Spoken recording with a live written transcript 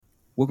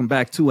Welcome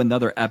back to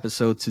another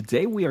episode.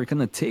 Today we are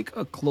going to take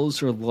a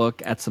closer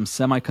look at some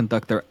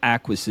semiconductor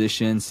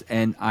acquisitions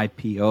and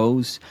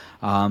IPOs.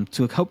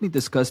 To help me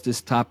discuss this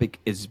topic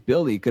is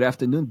Billy. Good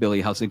afternoon, Billy.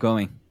 How's it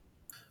going?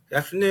 Good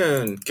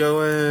afternoon.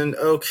 Going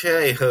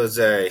okay,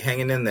 Jose.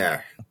 Hanging in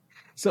there.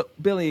 So,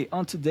 Billy,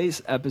 on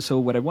today's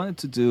episode, what I wanted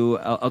to do,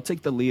 I'll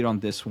take the lead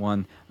on this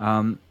one.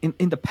 In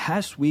the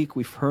past week,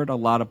 we've heard a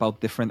lot about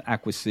different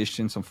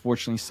acquisitions.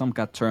 Unfortunately, some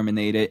got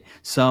terminated.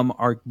 Some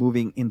are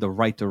moving in the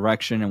right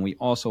direction. And we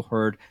also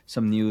heard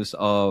some news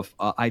of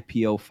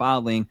IPO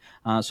filing.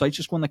 So I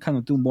just want to kind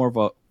of do more of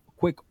a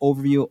quick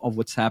overview of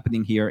what's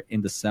happening here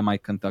in the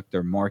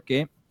semiconductor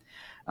market.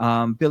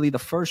 Billy, the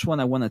first one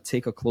I want to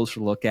take a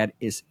closer look at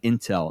is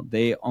Intel.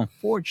 They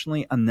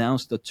unfortunately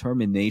announced the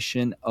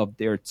termination of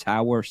their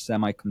Tower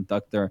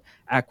Semiconductor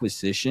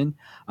acquisition.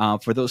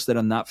 For those that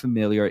are not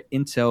familiar,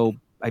 Intel,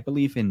 I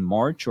believe in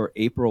March or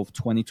April of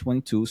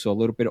 2022, so a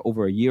little bit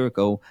over a year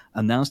ago,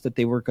 announced that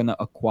they were going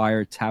to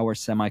acquire Tower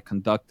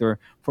Semiconductor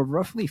for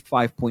roughly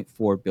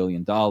 $5.4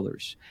 billion.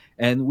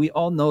 And we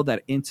all know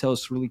that Intel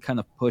is really kind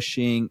of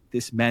pushing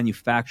this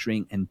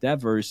manufacturing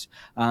endeavors.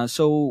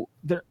 So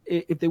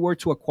if they were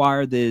to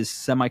acquire this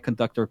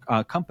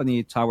semiconductor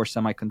company, Tower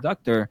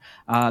Semiconductor,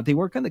 they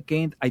were going to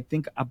gain, I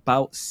think,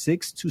 about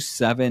 6 to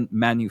 7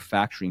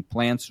 manufacturing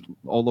plants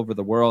all over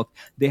the world.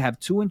 They have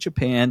 2 in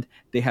Japan,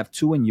 they have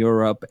 2 in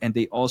Europe, and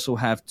they also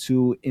have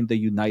 2 in the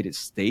United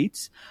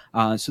States.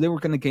 So they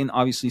were going to gain,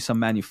 obviously, some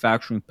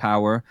manufacturing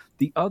power.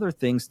 The other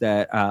things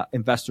that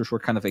investors were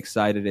kind of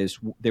excited is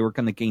they were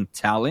going to gain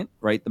talent,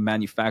 right? The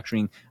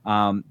manufacturing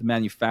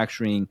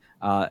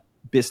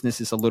business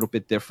is a little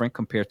bit different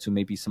compared to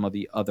maybe some of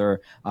the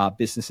other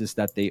businesses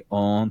that they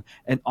own,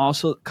 and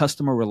also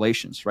customer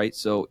relations, right?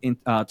 So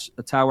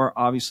Tower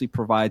obviously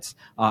provides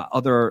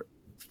other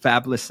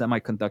fabulous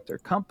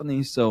semiconductor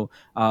companies. So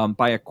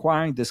by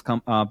acquiring Tower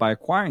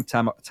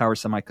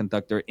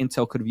Semiconductor,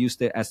 Intel could have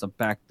used it as a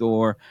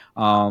backdoor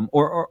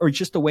or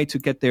just a way to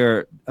get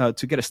a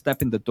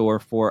step in the door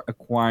for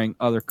acquiring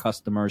other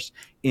customers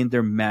in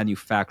their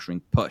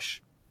manufacturing push.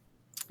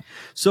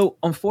 So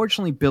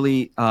unfortunately,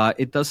 Billy,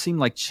 it does seem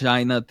like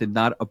China did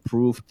not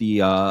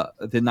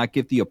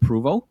give the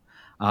approval.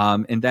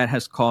 And that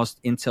has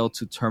caused Intel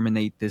to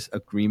terminate this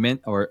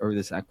agreement or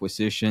this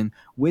acquisition.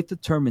 With the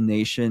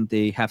termination,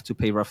 they have to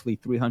pay roughly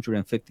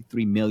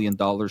 $353 million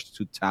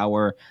to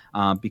Tower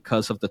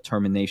because of the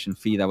termination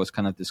fee that was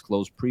kind of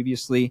disclosed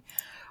previously.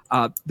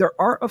 There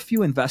are a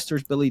few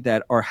investors, Billy,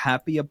 that are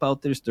happy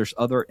about this. There's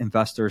other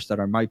investors that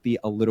might be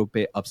a little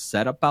bit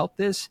upset about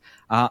this.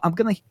 I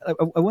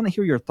want to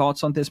hear your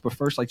thoughts on this, but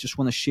first, I just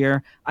want to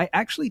share. I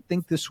actually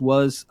think this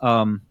was.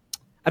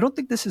 I don't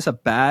think this is a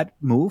bad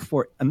move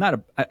for.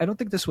 I don't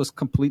think this was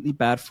completely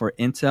bad for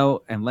Intel,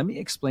 and let me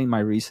explain my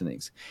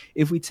reasonings.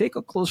 If we take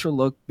a closer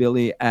look,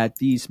 Billy, at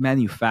these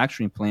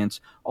manufacturing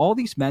plants, all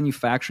these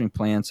manufacturing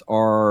plants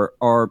are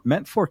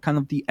meant for kind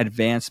of the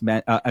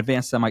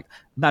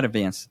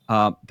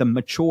the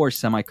mature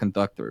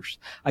semiconductors.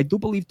 I do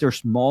believe their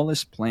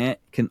smallest plant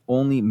can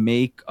only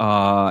make,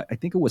 I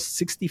think it was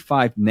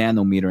 65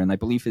 nanometer, and I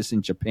believe it's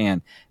in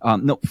Japan.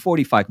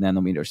 45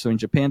 nanometers. So in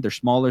Japan, their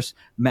smallest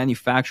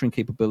manufacturing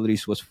capabilities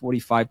was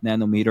 45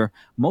 nanometer.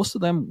 Most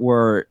of them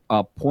were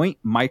point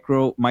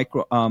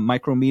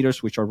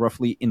micrometers, which are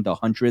roughly in the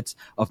hundreds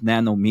of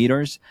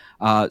nanometers.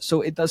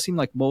 So it does seem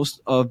like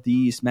most of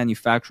these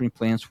manufacturing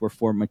plants were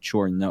for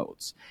mature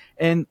nodes.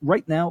 And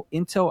right now,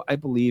 Intel, I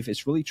believe,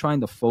 is really trying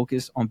to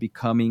focus on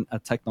becoming a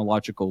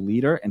technological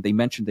leader. And they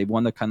mentioned they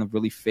want to kind of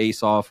really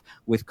face off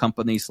with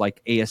companies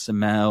like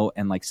ASML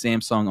and like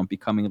Samsung on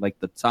becoming like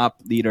the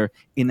top leader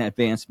in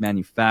advanced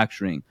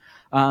manufacturing.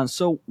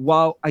 So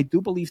while I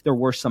do believe there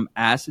were some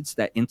assets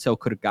that Intel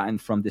could have gotten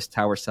from this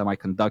Tower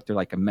Semiconductor,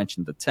 like I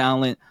mentioned, the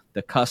talent,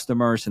 the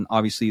customers, and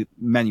obviously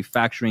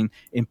manufacturing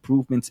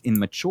improvements in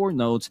mature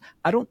nodes,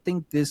 I don't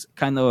think this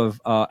kind of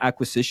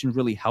acquisition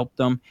really helped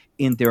them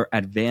in their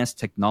advanced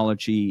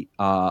technology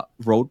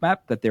roadmap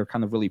that they're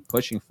kind of really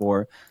pushing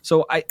for.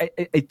 So I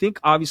think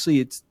obviously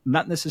it's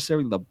not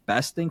necessarily the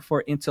best thing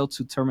for Intel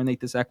to terminate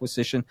this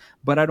acquisition,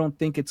 but I don't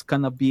think it's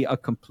going to be a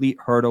complete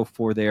hurdle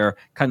for their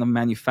kind of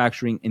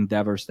manufacturing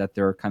endeavors that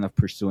they're kind of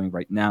pursuing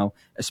right now,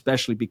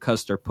 especially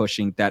because they're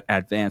pushing that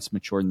advanced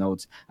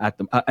nodes at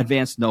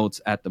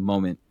the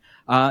moment.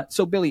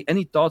 So Billy,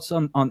 any thoughts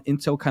on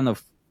Intel kind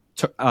of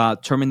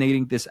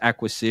terminating this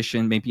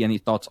acquisition? Maybe any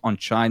thoughts on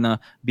China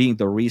being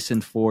the reason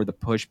for the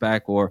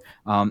pushback, or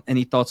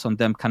any thoughts on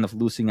them kind of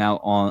losing out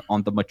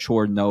on the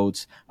mature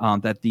nodes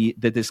that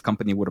this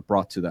company would have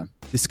brought to them?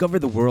 Discover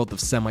the world of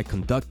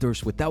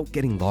semiconductors without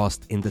getting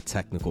lost in the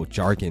technical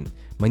jargon.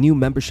 My new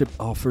membership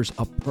offers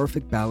a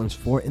perfect balance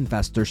for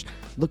investors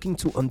looking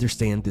to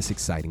understand this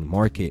exciting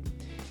market.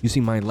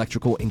 Using my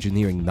electrical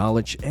engineering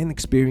knowledge and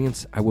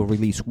experience, I will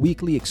release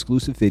weekly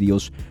exclusive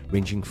videos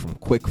ranging from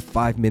quick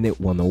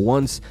 5-minute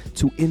 101s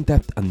to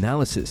in-depth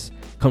analysis,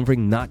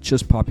 covering not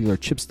just popular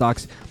chip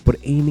stocks, but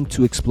aiming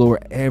to explore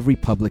every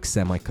public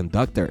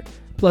semiconductor.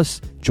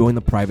 Plus, join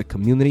a private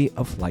community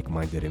of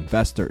like-minded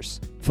investors.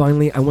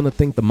 Finally, I want to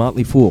thank The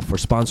Motley Fool for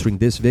sponsoring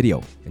this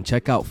video, and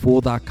check out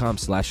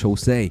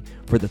fool.com/Jose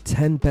for the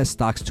 10 best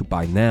stocks to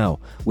buy now.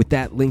 With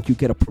that link, you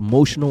get a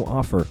promotional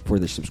offer for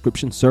their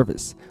subscription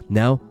service.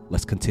 Now,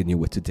 let's continue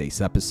with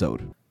today's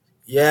episode.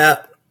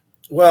 Yeah,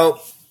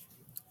 well,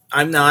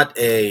 I'm not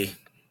a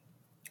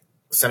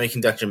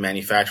semiconductor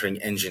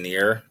manufacturing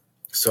engineer,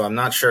 so I'm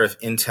not sure if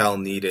Intel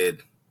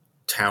needed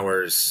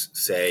Tower's,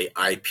 say,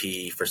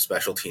 IP for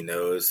specialty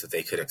nodes that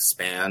they could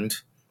expand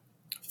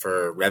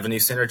for revenue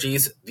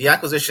synergies. The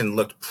acquisition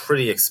looked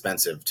pretty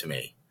expensive to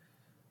me.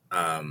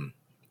 I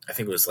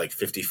think it was like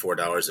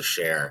 $54 a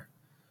share,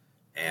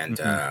 and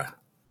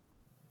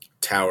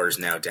Tower's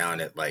now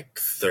down at like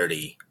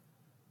 30,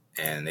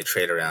 and they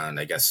trade around,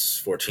 I guess,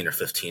 14 or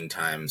 15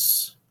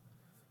 times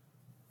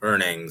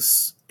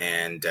earnings.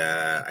 And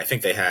I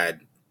think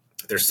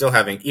they're still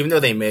having, even though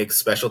they make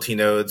specialty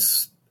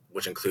nodes,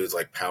 which includes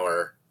like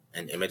power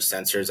and image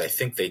sensors, I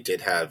think they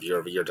did have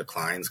year-over-year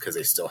declines because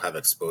they still have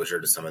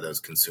exposure to some of those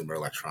consumer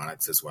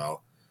electronics as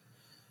well.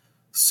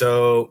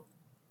 So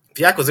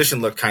the acquisition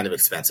looked kind of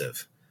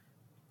expensive.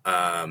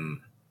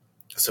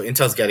 So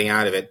Intel's getting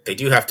out of it. They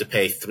do have to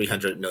pay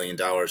 $300 million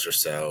or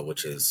so,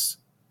 which is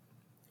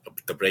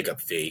the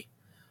breakup fee,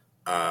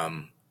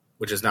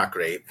 which is not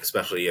great,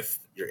 especially if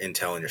you're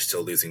Intel and you're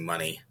still losing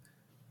money.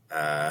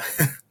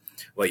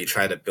 Well, you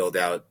try to build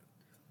out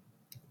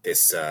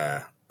this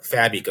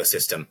fab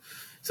ecosystem.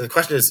 So the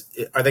question is,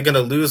 are they going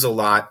to lose a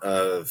lot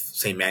of,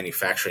 say,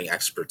 manufacturing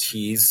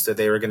expertise that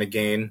they were going to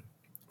gain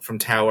from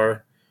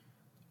Tower?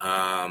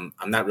 I'm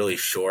not really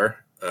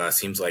sure.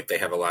 Seems like they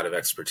have a lot of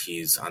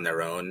expertise on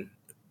their own,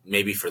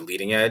 maybe for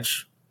leading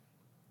edge.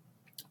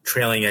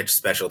 Trailing edge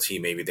specialty,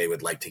 maybe they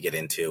would like to get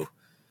into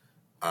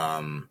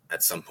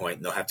at some point.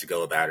 And they'll have to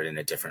go about it in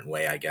a different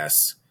way, I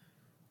guess.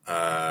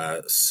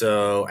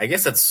 So I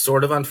guess that's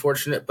sort of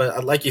unfortunate,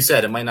 but like you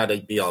said, it might not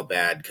be all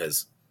bad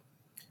because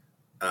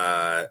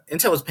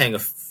Intel was paying a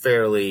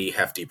fairly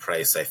hefty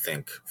price, I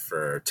think,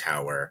 for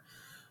Tower.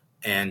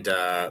 And,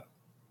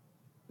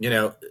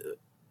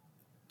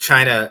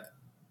 China,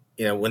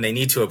 when they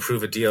need to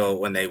approve a deal,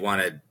 when they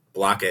want to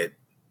block it,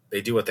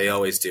 they do what they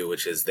always do,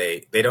 which is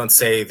they don't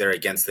say they're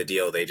against the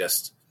deal. They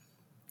just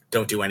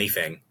don't do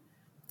anything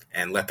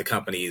and let the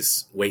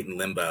companies wait in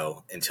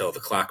limbo until the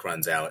clock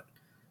runs out.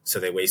 So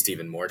they waste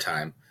even more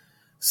time.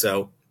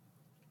 So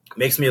it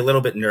makes me a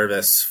little bit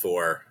nervous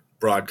for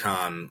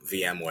Broadcom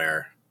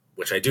VMware,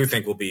 which I do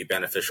think will be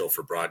beneficial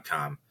for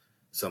Broadcom.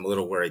 So I'm a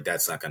little worried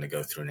that's not going to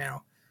go through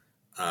now.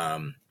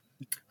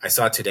 I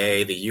saw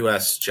today the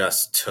U.S.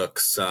 just took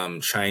some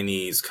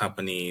Chinese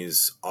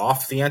companies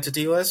off the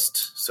entity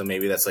list. So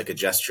maybe that's like a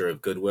gesture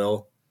of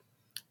goodwill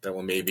that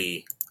will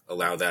maybe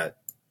allow that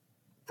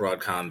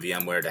Broadcom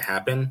VMware to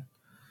happen.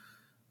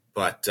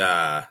 But,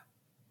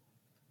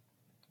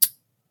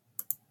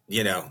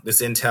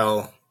 this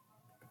Intel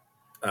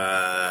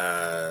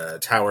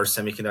Tower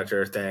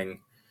Semiconductor thing,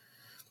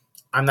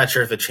 I'm not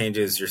sure if it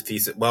changes your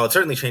thesis. Well, it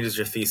certainly changes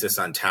your thesis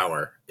on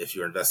Tower if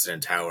you're invested in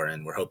Tower,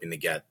 and we're hoping to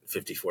get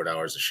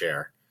 $54 a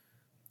share.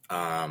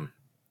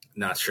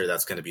 Not sure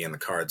that's going to be in the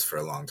cards for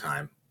a long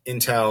time.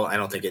 Intel, I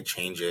don't think it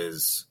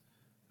changes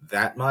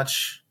that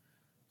much.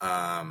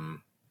 I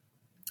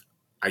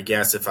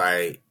guess if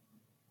I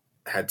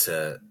had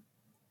to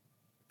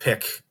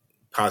pick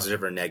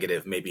positive or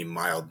negative, maybe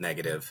mild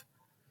negative.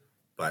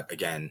 But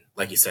again,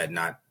 like you said,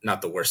 not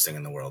the worst thing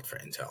in the world for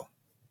Intel.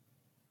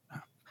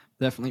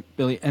 Definitely,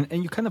 Billy. And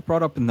you kind of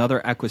brought up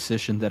another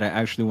acquisition that I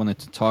actually wanted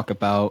to talk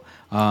about,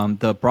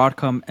 the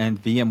Broadcom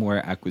and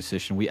VMware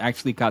acquisition. We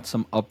actually got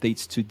some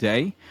updates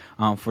today.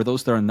 For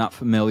those that are not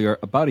familiar,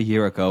 about a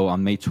year ago,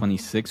 on May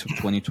 26th of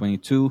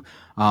 2022,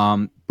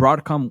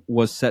 Broadcom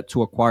was set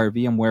to acquire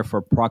VMware for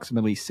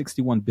approximately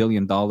 $61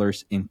 billion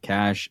in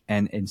cash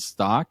and in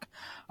stock.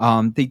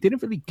 They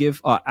didn't really give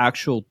an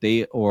actual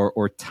date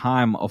or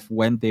time of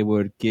when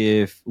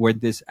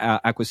this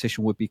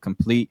acquisition would be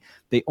complete.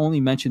 They only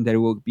mentioned that it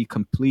will be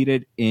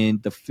completed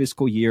in the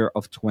fiscal year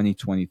of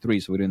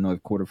 2023. So we didn't know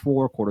if quarter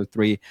 4, quarter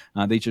 3.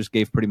 They just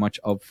gave pretty much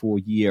a full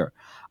year.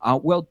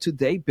 Well,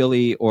 today,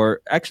 Billy,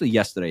 or actually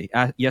yesterday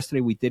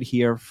we did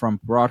hear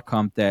from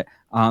Broadcom that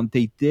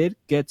they did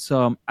get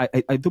some,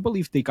 I do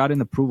believe they got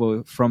an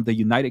approval from the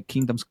United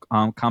Kingdom's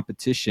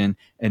Competition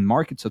and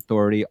Markets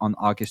Authority on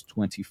August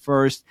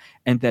 21st,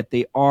 and that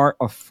they are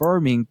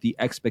affirming the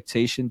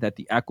expectation that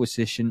the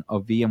acquisition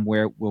of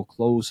VMware will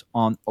close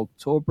on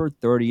October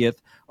 30th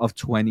of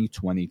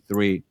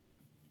 2023.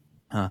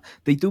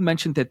 They do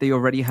mention that they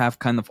already have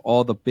kind of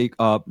all the big,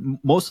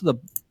 most of the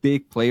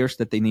big players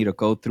that they need to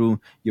go through: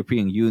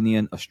 European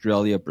Union,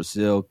 Australia,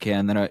 Brazil,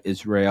 Canada,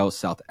 Israel,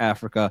 South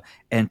Africa,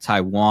 and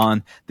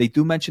Taiwan. They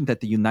do mention that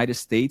the United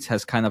States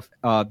has kind of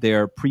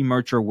their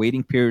pre-merger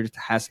waiting period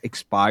has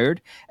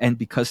expired, and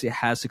because it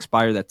has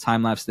expired, that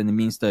time lapse, then it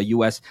means the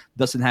U.S.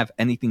 doesn't have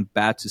anything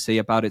bad to say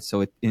about it.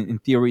 So in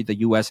theory, the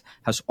U.S.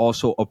 has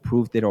also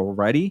approved it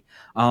already.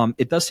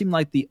 It does seem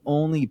like the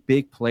only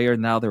big player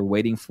now they're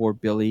waiting for,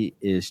 Billy,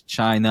 is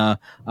China.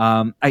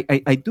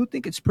 I do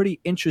think it's pretty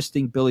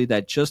interesting, Billy,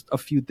 that just a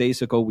few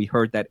days ago we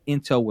heard that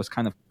Intel was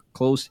kind of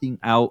closing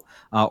out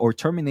or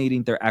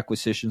terminating their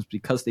acquisitions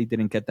because they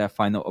didn't get that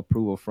final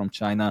approval from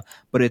China.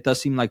 But it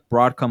does seem like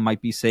Broadcom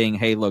might be saying,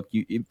 hey, look,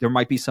 there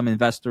might be some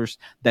investors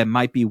that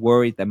might be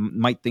worried, that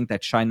might think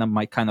that China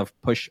might kind of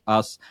push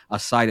us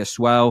aside as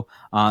well.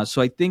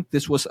 So I think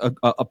this was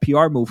a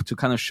PR move to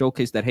kind of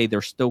showcase that, hey,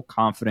 they're still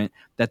confident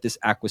that this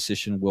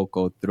acquisition will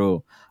go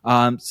through.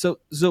 So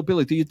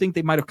Billy, do you think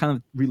they might have kind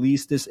of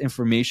released this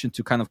information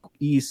to kind of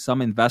ease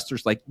some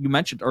investors? Like you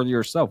mentioned earlier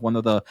yourself, one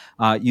of the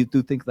you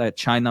do think that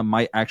China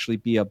might actually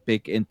be a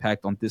big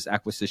impact on this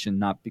acquisition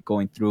not be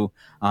going through.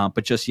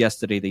 But just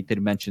yesterday, they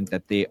did mention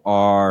that they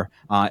are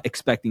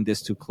expecting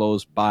this to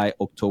close by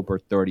October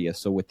 30th,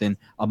 so within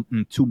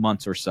 2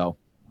 months or so.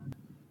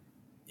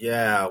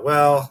 Yeah,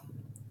 well,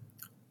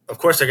 of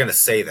course they're going to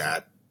say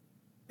that.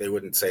 They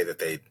wouldn't say that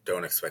they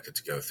don't expect it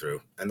to go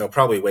through. And they'll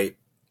probably wait.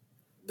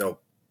 They'll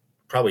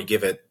probably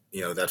give it,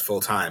 that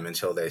full time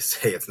until they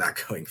say it's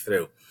not going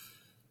through.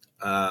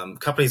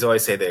 Companies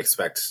always say they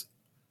expect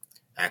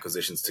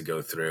acquisitions to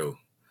go through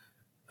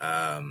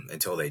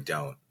until they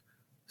don't.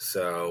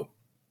 So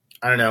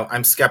I don't know.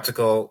 I'm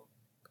skeptical.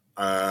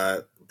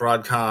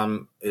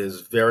 Broadcom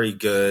is very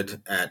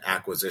good at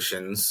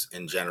acquisitions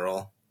in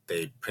general.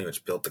 They pretty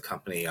much built the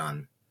company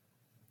on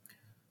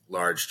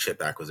large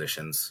chip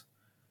acquisitions.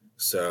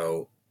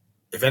 So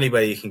if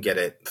anybody can get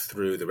it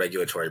through the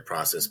regulatory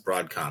process,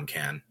 Broadcom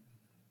can.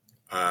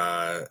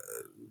 The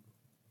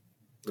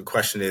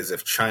question is,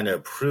 if China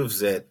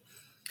approves it,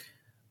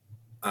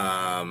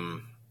 I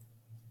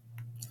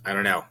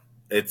don't know.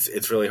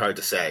 It's really hard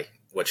to say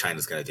what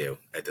China's going to do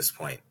at this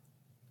point.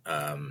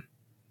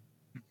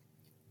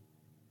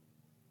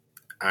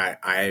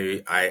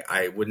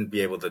 I wouldn't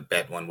be able to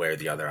bet one way or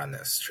the other on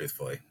this,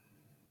 truthfully.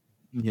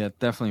 Yeah,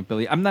 definitely,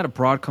 Billy. I'm not a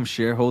Broadcom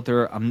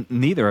shareholder. I'm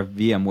neither a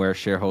VMware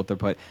shareholder,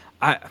 but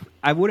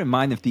I wouldn't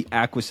mind if the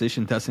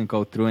acquisition doesn't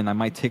go through, and I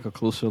might take a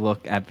closer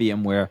look at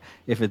VMware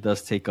if it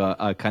does take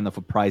a kind of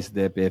a price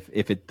dip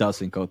if it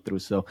doesn't go through.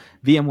 So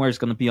VMware is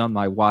going to be on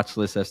my watch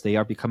list as they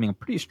are becoming a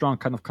pretty strong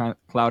kind of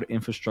cloud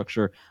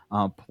infrastructure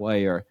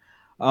player.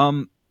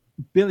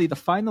 Billy, the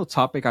final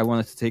topic I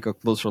wanted to take a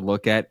closer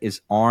look at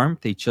is ARM.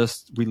 They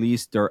just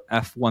released their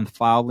F1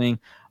 filing.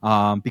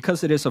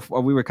 Because it is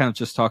we were kind of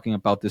just talking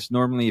about this.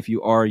 Normally, if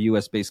you are a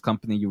U.S.-based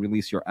company, you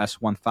release your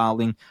S1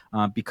 filing.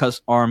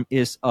 Because ARM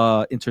is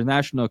an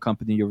international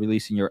company, you're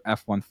releasing your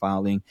F1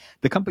 filing.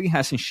 The company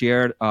hasn't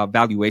shared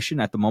valuation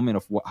at the moment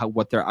of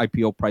what their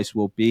IPO price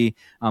will be,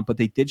 but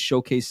they did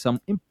showcase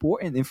some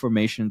important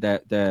information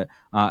that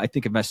I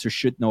think investors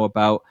should know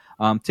about.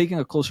 Taking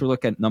a closer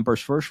look at numbers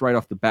first, right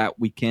off the bat,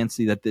 we can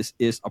see that this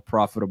is a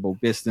profitable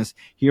business.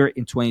 Here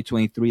in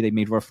 2023, they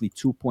made roughly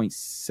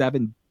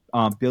 $2.7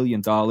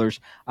 billion.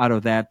 Out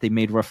of that, they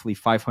made roughly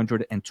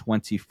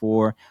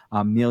 524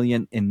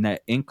 million in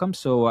net income.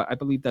 So I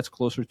believe that's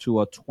closer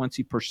to a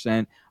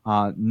 20%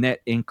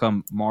 net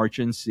income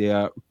margins,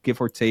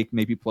 give or take,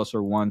 maybe plus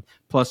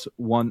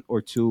one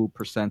or two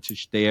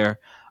percentage there.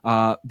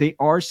 They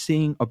are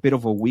seeing a bit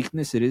of a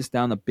weakness. It is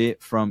down a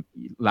bit from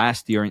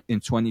last year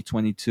in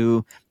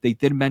 2022. They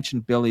did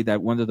mention, Billy,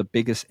 that one of the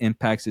biggest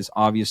impacts is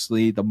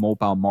obviously the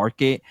mobile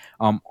market.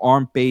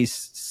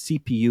 ARM-based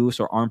CPUs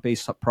or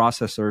ARM-based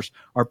processors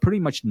are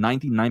pretty much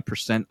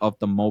 99% of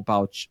the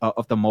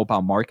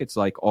mobile markets.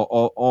 Like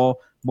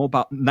all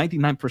mobile,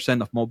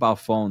 99% of mobile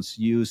phones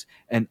use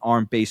an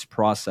ARM-based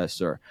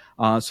processor.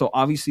 So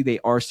obviously they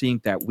are seeing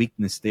that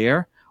weakness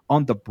there.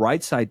 On the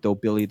bright side, though,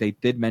 Billy, they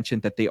did mention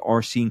that they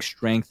are seeing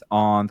strength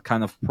on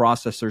kind of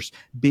processors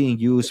being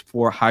used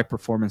for high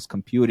performance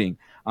computing.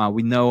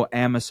 We know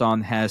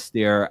Amazon has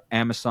their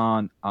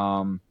Amazon.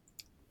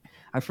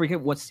 I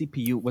forget what's their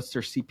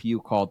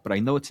CPU called, but I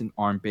know it's an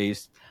ARM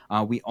based.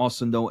 We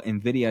also know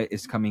NVIDIA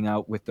is coming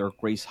out with their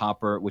Grace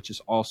Hopper, which is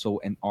also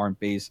an ARM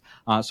based.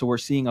 So we're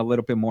seeing a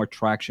little bit more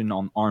traction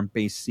on ARM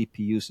based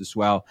CPUs as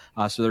well.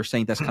 So they're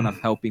saying that's kind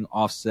of helping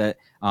offset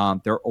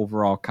their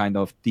overall kind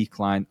of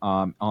decline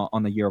on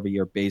a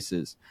year-over-year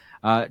basis.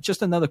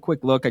 Just another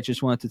quick look. I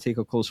just wanted to take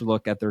a closer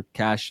look at their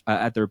cash,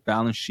 at their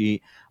balance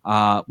sheet.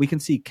 We can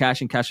see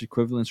cash and cash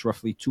equivalents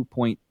roughly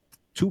 $2.2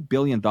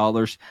 billion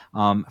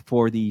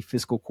for the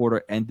fiscal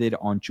quarter ended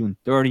on June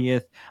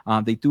 30th.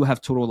 They do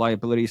have total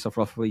liabilities of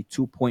roughly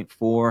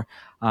 2.4.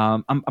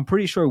 I'm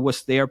pretty sure it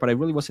was there, but I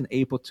really wasn't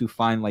able to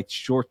find like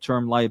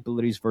short-term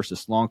liabilities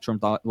versus long-term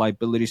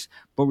liabilities.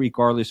 But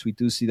regardless, we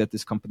do see that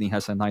this company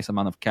has a nice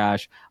amount of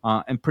cash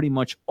and pretty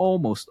much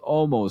almost a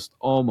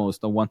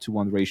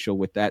 1-to-1 ratio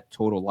with that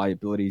total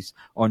liabilities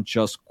on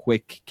just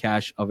quick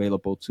cash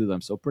available to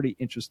them. So pretty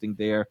interesting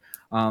there.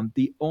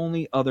 The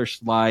only other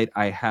slide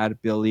I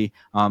had, Billy,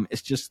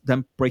 is just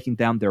them breaking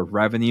down their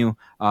revenue.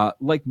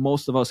 Like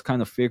most of us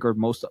kind of figured,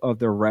 most of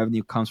their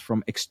revenue comes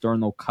from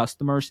external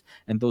customers,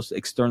 and those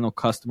external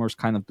customers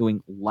kind of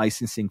doing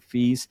licensing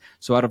fees.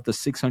 So out of the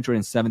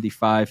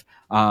 675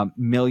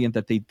 million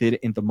that they did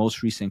in the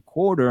most recent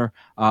quarter,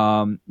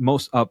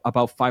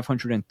 about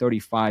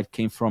 535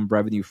 came from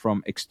revenue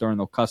from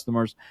external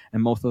customers,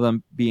 and most of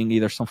them being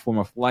either some form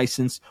of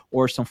license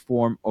or some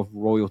form of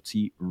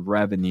royalty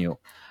revenue.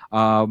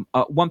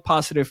 One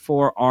positive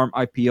for ARM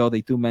IPO,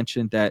 they do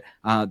mention that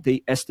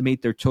they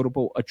estimate their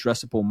total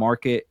addressable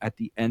market at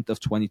the end of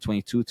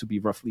 2022 to be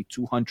roughly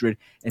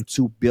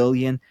 202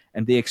 billion,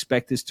 and they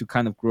expect this to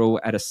kind of grow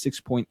at a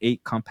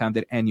 6.8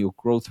 compounded annual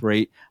growth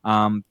rate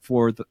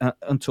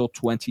until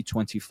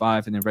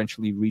 2025, and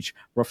eventually reach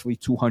roughly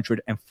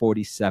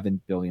 $247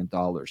 billion.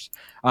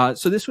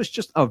 So this was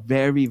just a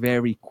very,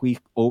 very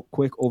quick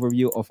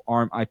overview of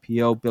ARM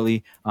IPO,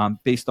 Billy,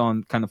 based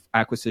on kind of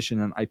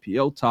acquisition and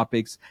IPO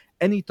topics.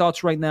 Any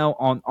thoughts right now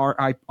on ARM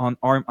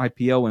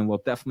IPO? And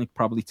we'll definitely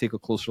probably take a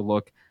closer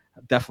look.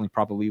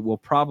 We'll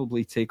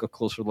probably take a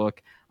closer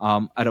look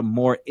at a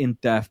more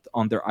in-depth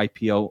on their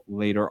IPO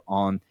later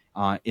on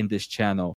in this channel.